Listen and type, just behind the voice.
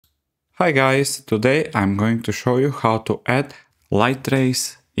Hi guys, today I'm going to show you how to add light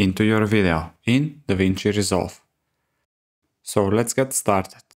rays into your video in DaVinci Resolve. So let's get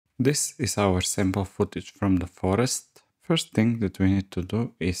started. This is our sample footage from the forest. First thing that we need to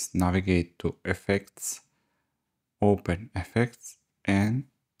do is navigate to Effects, open Effects and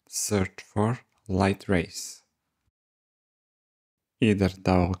search for light rays. Either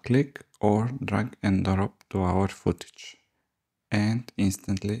double click or drag and drop to our footage. And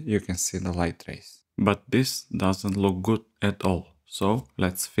instantly you can see the light rays. But this doesn't look good at all, so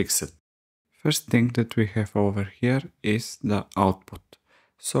let's fix it. First thing that we have over here is the output.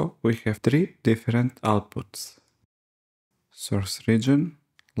 So we have three different outputs: source region,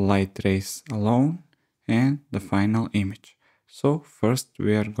 light rays alone, and the final image. So first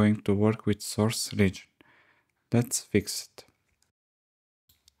we are going to work with source region. Let's fix it.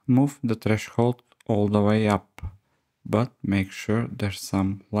 Move the threshold all the way up, but make sure there's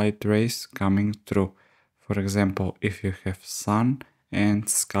some light rays coming through. For example, if you have sun and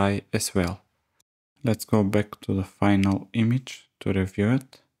sky as well. Let's go back to the final image to review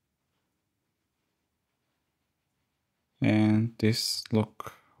it. And this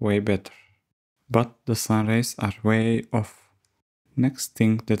look way better. But the sun rays are way off. Next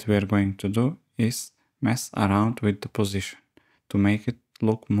thing that we are going to do is mess around with the position to make it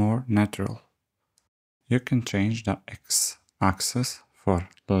look more natural. You can change the x-axis for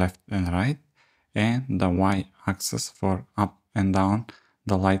left and right and the y-axis for up and down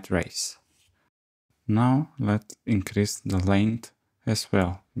the light rays. Now let's increase the length as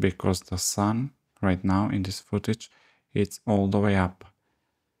well, because the sun right now in this footage it's all the way up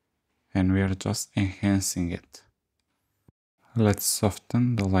and we are just enhancing it. Let's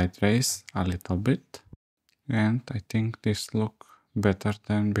soften the light rays a little bit, and I think this looks better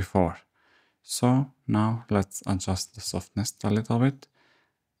than before. So now let's adjust the softness a little bit,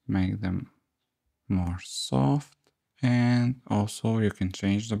 make them more soft, and also you can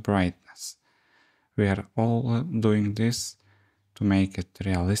change the brightness. We are all doing this to make it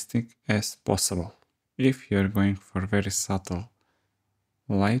realistic as possible. If you're going for very subtle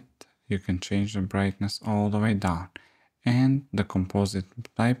light, you can change the brightness all the way down, and the composite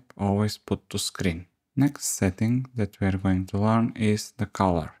type always put to screen. Next setting that we are going to learn is the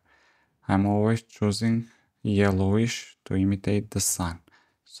color. I'm always choosing yellowish to imitate the sun.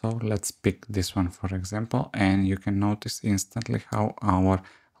 So let's pick this one for example, and you can notice instantly how our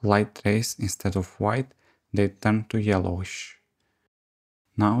light rays, instead of white, they turn to yellowish.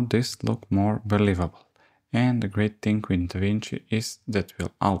 Now this looks more believable. And the great thing with DaVinci is that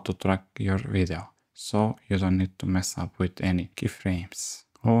will auto track your video. So you don't need to mess up with any keyframes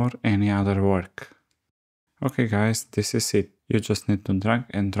or any other work. Okay guys, this is it. You just need to drag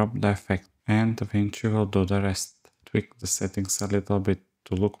and drop the effect and DaVinci will do the rest. Tweak the settings a little bit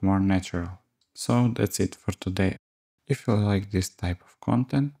to look more natural. So that's it for today. If you like this type of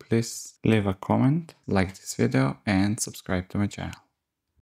content, please leave a comment, like this video and subscribe to my channel.